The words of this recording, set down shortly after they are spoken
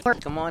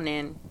Come on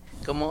in.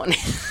 Good morning.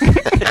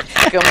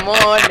 Good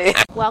morning.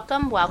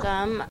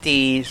 Welcome.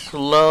 The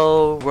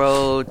slow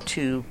road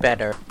to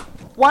better.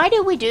 Why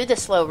do we do the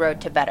slow road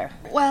to better?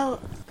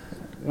 Well,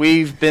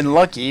 we've been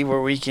lucky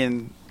where we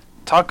can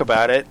talk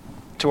about it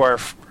to our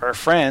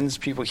friends,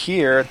 people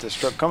here at the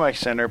Stroke Comeback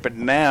Center, but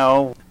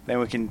now then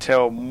we can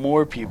tell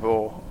more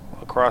people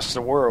across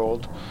the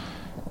world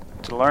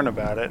to learn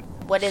about it.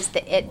 What is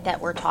the it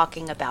that we're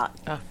talking about?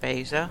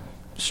 Aphasia.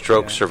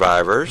 Stroke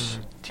survivors.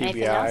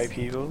 TBI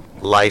people.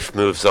 Life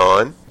moves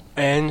on.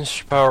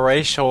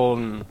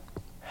 Inspiration.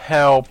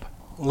 Help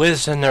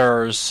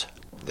listeners.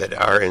 That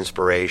are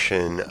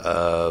inspiration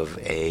of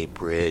a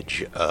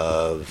bridge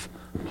of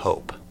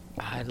hope.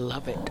 I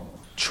love it.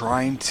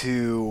 Trying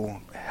to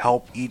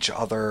help each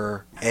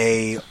other,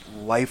 a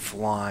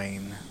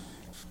lifeline.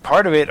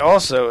 Part of it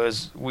also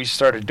is we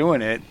started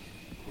doing it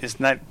is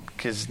not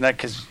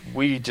because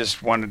we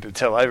just wanted to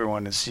tell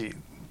everyone to see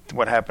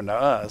what happened to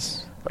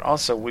us, but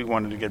also we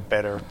wanted to get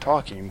better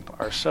talking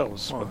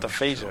ourselves with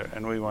aphasia,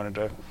 and we wanted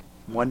to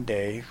one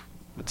day.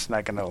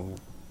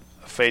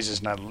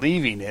 Aphasia's not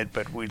leaving it,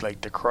 but we'd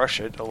like to crush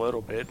it a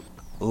little bit.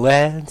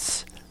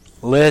 Let's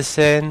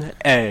listen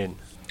in.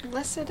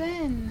 listen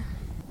in.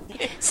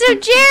 So,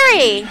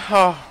 Jerry,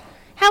 how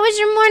was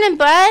your morning,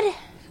 bud?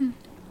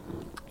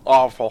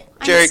 Awful.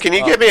 Jerry, can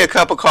you give me a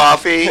cup of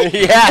coffee?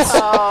 Yes.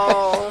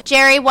 Oh.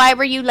 Jerry, why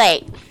were you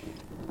late?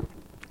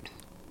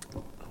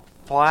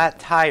 Flat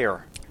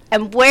tire.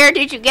 And where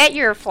did you get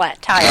your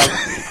flat tire?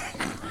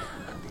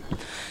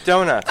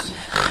 Donuts.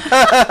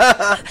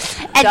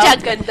 At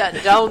Dunkin'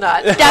 Donuts.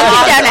 Dunkin'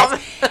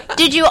 Donuts.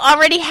 Did you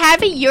already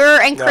have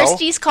your and No.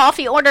 Christy's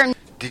coffee order?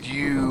 Did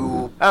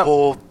you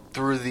pull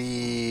through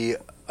the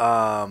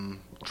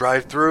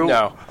drive-through?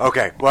 No.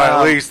 Okay,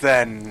 well, at least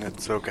then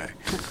it's okay.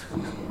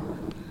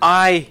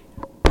 I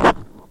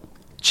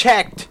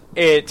checked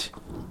it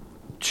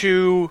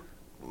to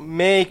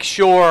make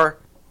sure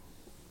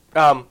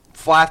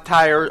flat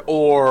tire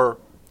or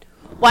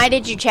Why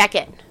did you check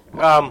it?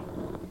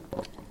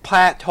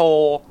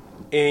 pothole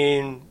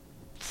in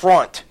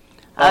front.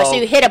 Oh, so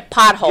you hit a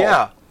pothole.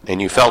 Yeah.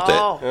 And you felt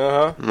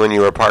Uh-huh. it when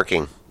you were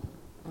parking.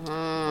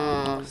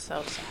 So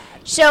sad.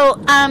 So,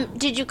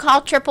 did you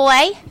call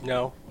AAA?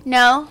 No.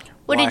 No?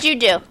 What Why? did you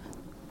do?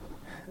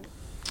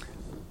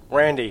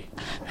 Randy.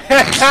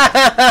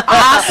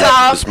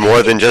 It's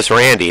more than just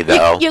Randy,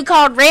 though. You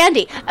called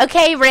Randy.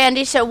 Okay,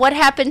 Randy, so what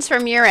happens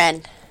from your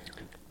end?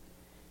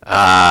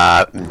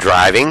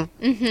 Driving.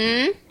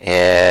 Mm-hmm.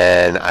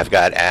 And I've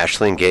got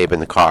Ashley and Gabe in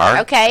the car.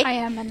 Okay. I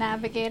am a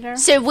navigator.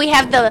 So we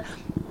have the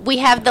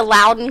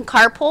Loudon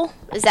carpool.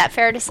 Is that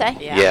fair to say?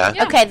 Yeah.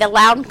 Okay, the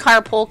Loudon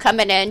carpool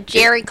coming in.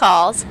 Jerry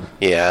calls.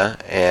 Yeah.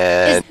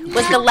 And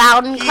Was the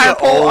Loudon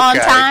carpool on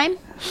okay. time?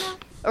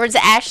 Or was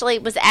Ashley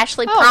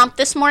prompt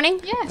this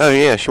morning? Yes. oh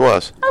yeah, she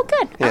was. Oh,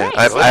 good. Yeah,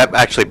 All right.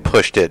 I actually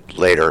pushed it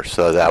later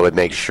so that I would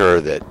make sure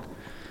that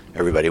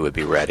everybody would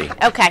be ready.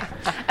 Okay.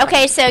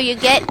 Okay, so you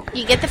get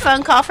the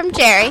phone call from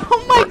Jerry.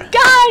 Oh my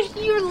gosh,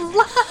 you're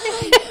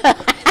lying.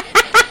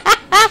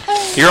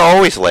 You're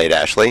always late,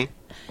 Ashley.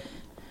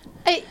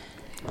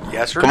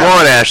 Yes or Come no?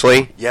 on,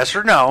 Ashley. Yes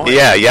or no?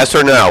 Yeah, yes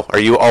or no? Are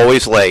you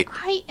always late?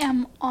 I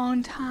am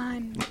on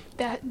time.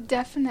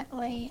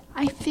 Definitely.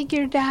 I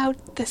figured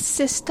out the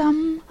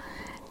system,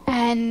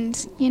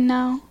 and,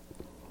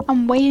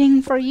 I'm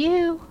waiting for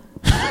you.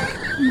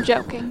 I'm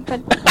joking,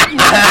 but...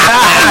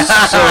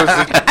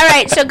 All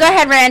right, so go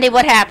ahead, Randy.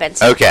 What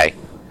happens? Okay.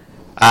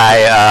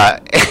 I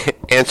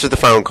answered the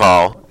phone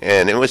call,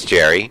 and it was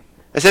Jerry.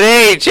 I said,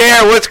 "Hey,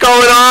 Jerry, what's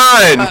going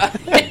on?"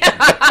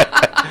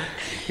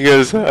 He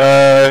goes,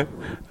 "I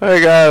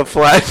got a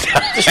flat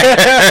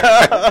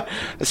tire."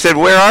 I said,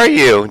 "Where are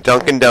you?"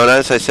 Dunkin'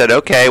 Donuts. I said,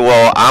 "Okay,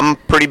 well, I'm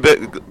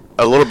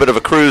a little bit of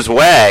a cruise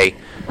away,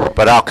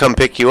 but I'll come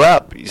pick you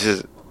up." He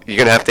says, "You're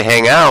going to have to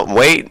hang out and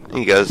wait."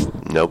 He goes,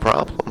 "No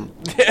problem."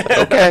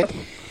 Okay.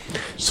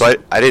 So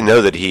I didn't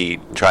know that he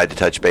tried to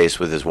touch base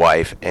with his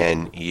wife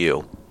and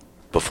you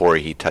before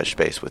he touched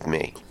base with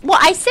me. Well,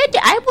 I said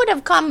I would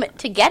have come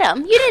to get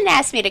him. You didn't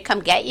ask me to come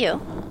get you,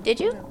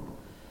 did you?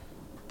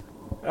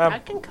 I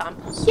can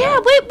come. Yeah,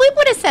 we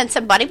would have sent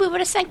somebody. We would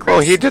have sent Chris. Well,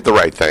 he did the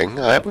right thing.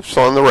 I was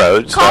on the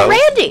road. Call so,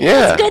 Randy.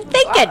 Yeah. That's good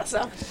thinking.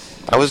 Awesome.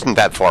 I wasn't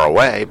that far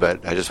away,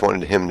 but I just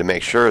wanted him to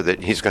make sure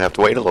that he's going to have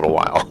to wait a little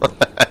while.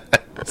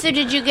 So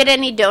did you get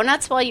any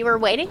donuts while you were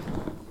waiting?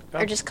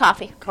 Or just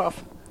coffee?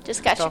 Cough.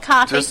 Just got your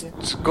coffee?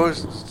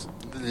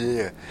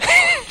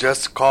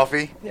 Just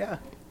coffee? Yeah.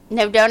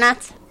 No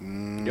donuts?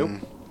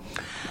 Nope.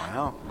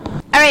 Wow.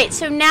 All right,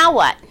 so now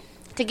what?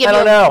 To give I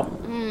don't know.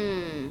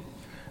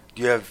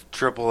 Do you have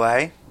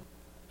AAA?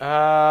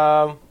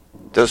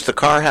 Does the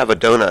car have a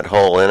donut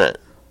hole in it?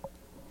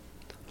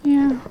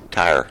 Yeah.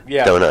 Tire?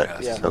 Yeah.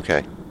 Donut? Yeah.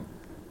 Okay.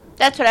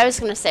 That's what I was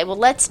going to say. Well,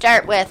 let's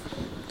start with,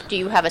 do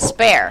you have a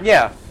spare?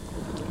 Yeah.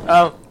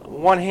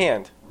 One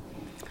hand.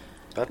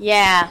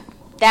 Yeah,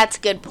 that's a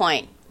good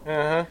point.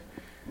 Uh-huh.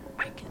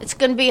 It's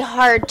going to be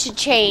hard to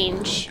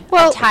change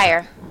Well- a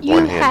tire. You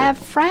One-handed. have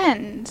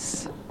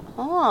friends.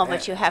 Oh,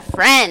 but you have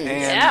friends.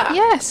 Yeah.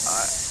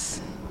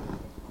 Yes.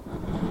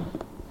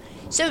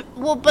 So,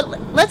 well,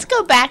 but let's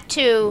go back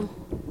to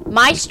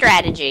my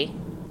strategy.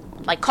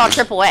 Like, call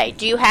AAA.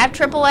 Do you have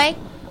AAA?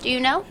 Do you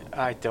know?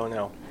 I don't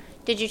know.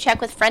 Did you check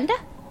with Frenda?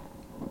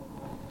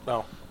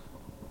 No.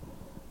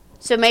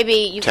 So maybe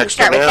you Text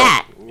can start her with now.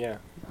 that. Yeah.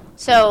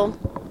 So,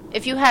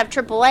 if you have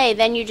AAA,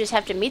 then you just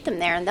have to meet them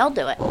there and they'll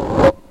do it.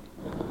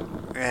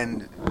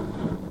 And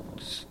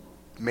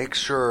make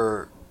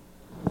sure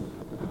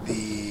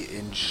the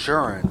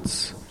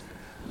insurance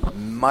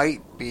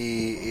might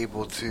be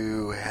able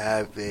to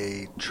have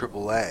a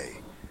AAA.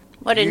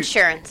 What You-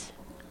 insurance?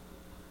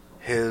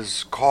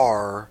 His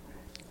car,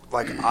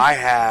 like I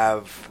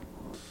have,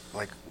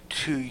 like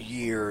 2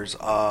 years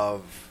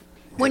of.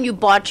 When you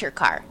bought your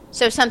car.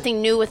 So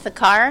something new with the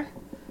car?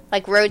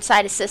 Like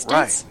roadside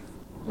assistance?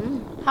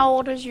 Right. How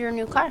old is your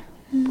new car?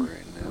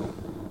 Brand new.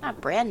 Not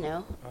brand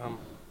new.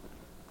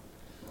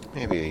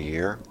 Maybe a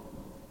year.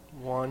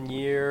 1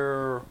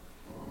 year,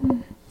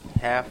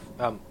 half,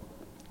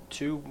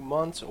 2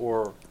 months,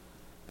 or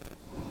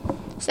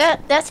So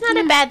that's not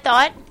a bad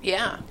thought.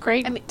 Yeah.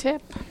 Great I mean-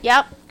 tip.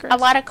 Yep. Chris. A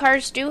lot of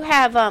cars do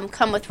have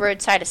come with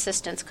roadside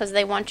assistance because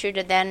they want you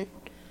to then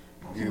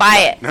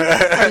buy it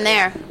from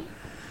there.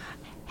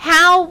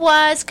 How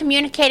was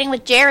communicating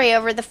with Jerry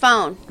over the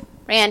phone,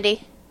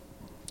 Randy?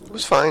 It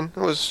was fine. It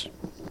was.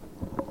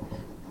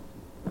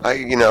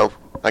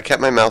 I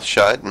kept my mouth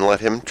shut and let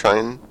him try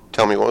and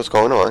tell me what was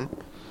going on.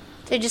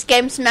 So you just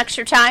gave him some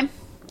extra time?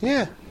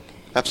 Yeah,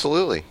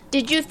 absolutely.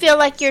 Did you feel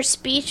like your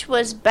speech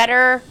was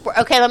better?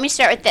 Okay, let me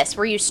start with this.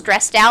 Were you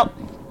stressed out?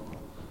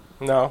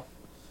 no.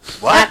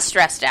 Not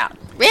stressed out.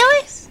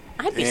 Really?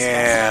 I'd be stressed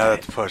Yeah, out.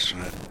 that's pushing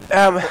it.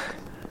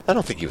 I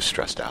don't think he was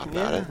stressed out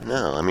about it.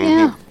 No, I mean,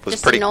 Yeah. he was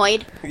Just pretty.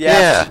 annoyed?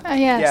 Yes. Yeah.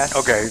 Yes. Yes.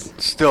 Okay,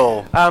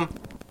 still.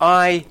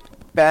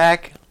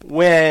 Back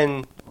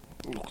when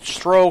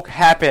stroke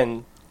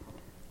happened,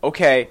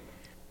 okay,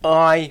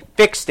 I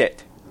fixed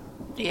it.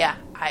 Yeah,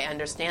 I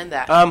understand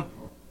that.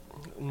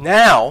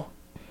 Now,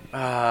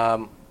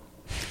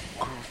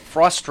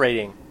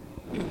 frustrating.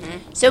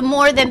 So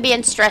more than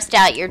being stressed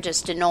out, you're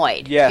just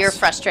annoyed. Yes. You're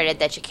frustrated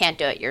that you can't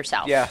do it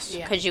yourself. Yes.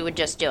 Yeah. Because you would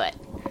just do it.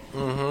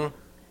 Mm-hmm.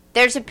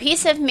 There's a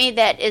piece of me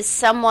that is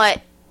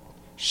somewhat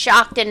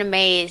shocked and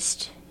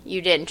amazed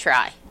you didn't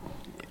try.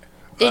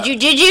 Did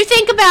you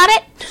think about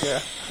it?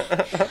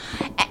 Yeah.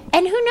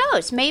 And who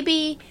knows?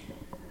 Maybe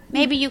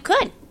you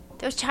could.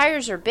 Those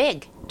tires are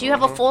big. Do you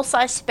have a full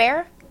size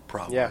spare?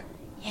 Probably. Yeah.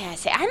 Yeah.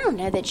 See, I don't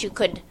know that you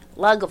could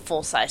lug a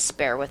full size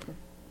spare with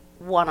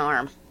one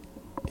arm.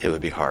 It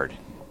would be hard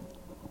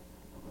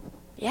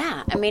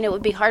Yeah. I mean, it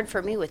would be hard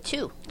for me with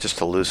two. just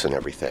to loosen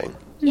everything.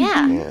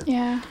 Yeah. Yeah.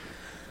 Yeah.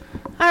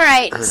 All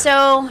right.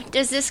 So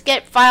does this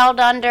get filed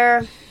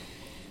under?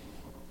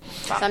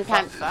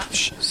 Sometimes.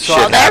 Shit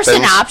Well, there's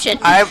an happens. option.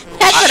 That's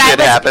what Shit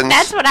happens.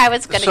 That's what I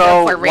was going to So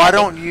go for, Randy. why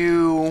don't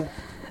you?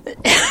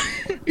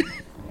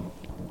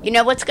 You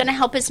know what's going to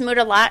help his mood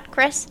a lot,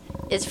 Chris?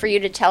 Is for you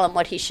to tell him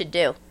what he should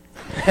do.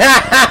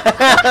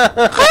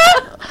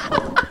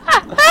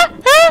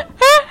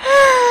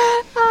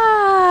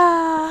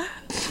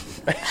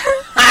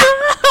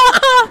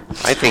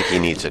 I think he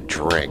needs a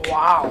drink.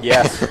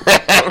 Yes.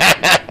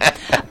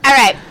 All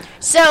right.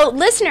 So,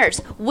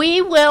 listeners,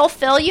 we will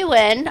fill you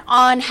in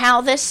on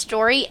how this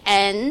story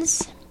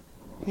ends.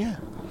 Yeah.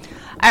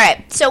 All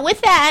right. So,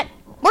 with that,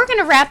 we're going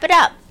to wrap it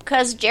up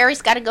because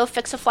Jerry's got to go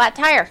fix a flat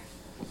tire.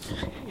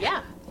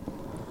 Yeah.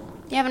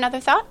 You have another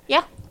thought?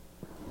 Yeah.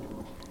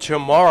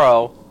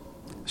 Tomorrow,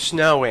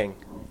 snowing.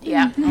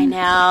 Yeah. I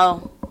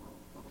know.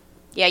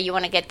 Yeah, you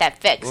want to get that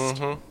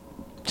fixed.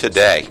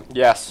 Today.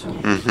 Yes.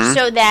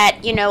 So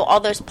that, all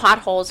those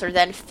potholes are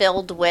then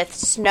filled with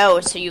snow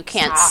so you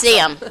can't see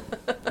them.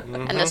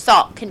 And the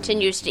salt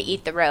continues to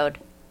eat the road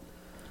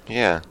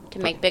Yeah. to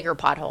make bigger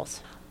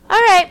potholes. All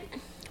right.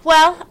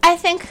 Well, I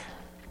think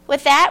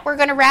with that, we're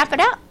going to wrap it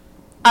up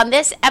on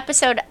this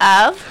episode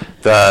of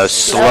The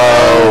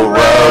Slow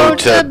Road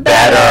to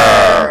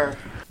Better.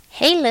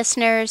 Hey,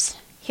 listeners,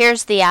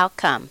 here's the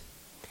outcome.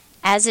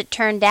 As it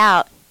turned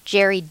out,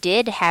 Jerry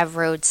did have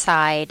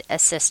roadside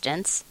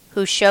assistance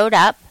who showed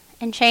up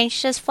and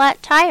changed his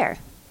flat tire.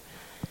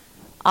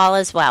 All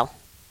is well.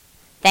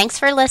 Thanks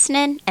for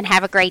listening and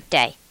have a great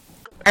day.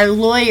 Our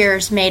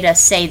lawyers made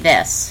us say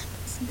this.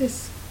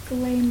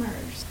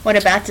 Disclaimers. What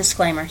about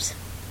disclaimers?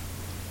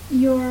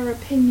 Your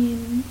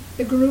opinion,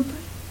 the group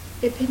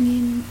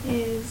opinion,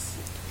 is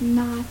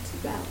not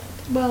valid.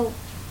 Well,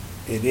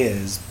 It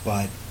is,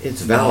 but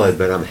It's valid,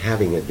 but I'm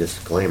having a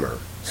disclaimer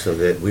so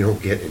that we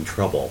don't get in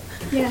trouble.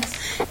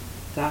 yes.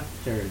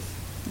 Doctors.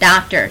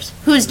 Doctors.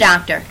 Who's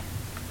doctor?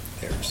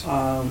 there's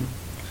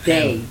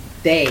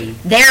They.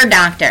 Their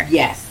doctor.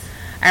 Yes.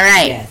 All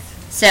right. Yes.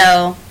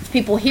 So, if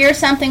people hear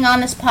something on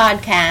this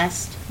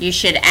podcast, you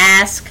should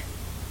ask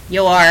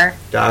your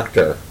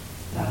Doctor.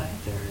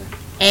 Doctor.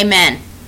 amen.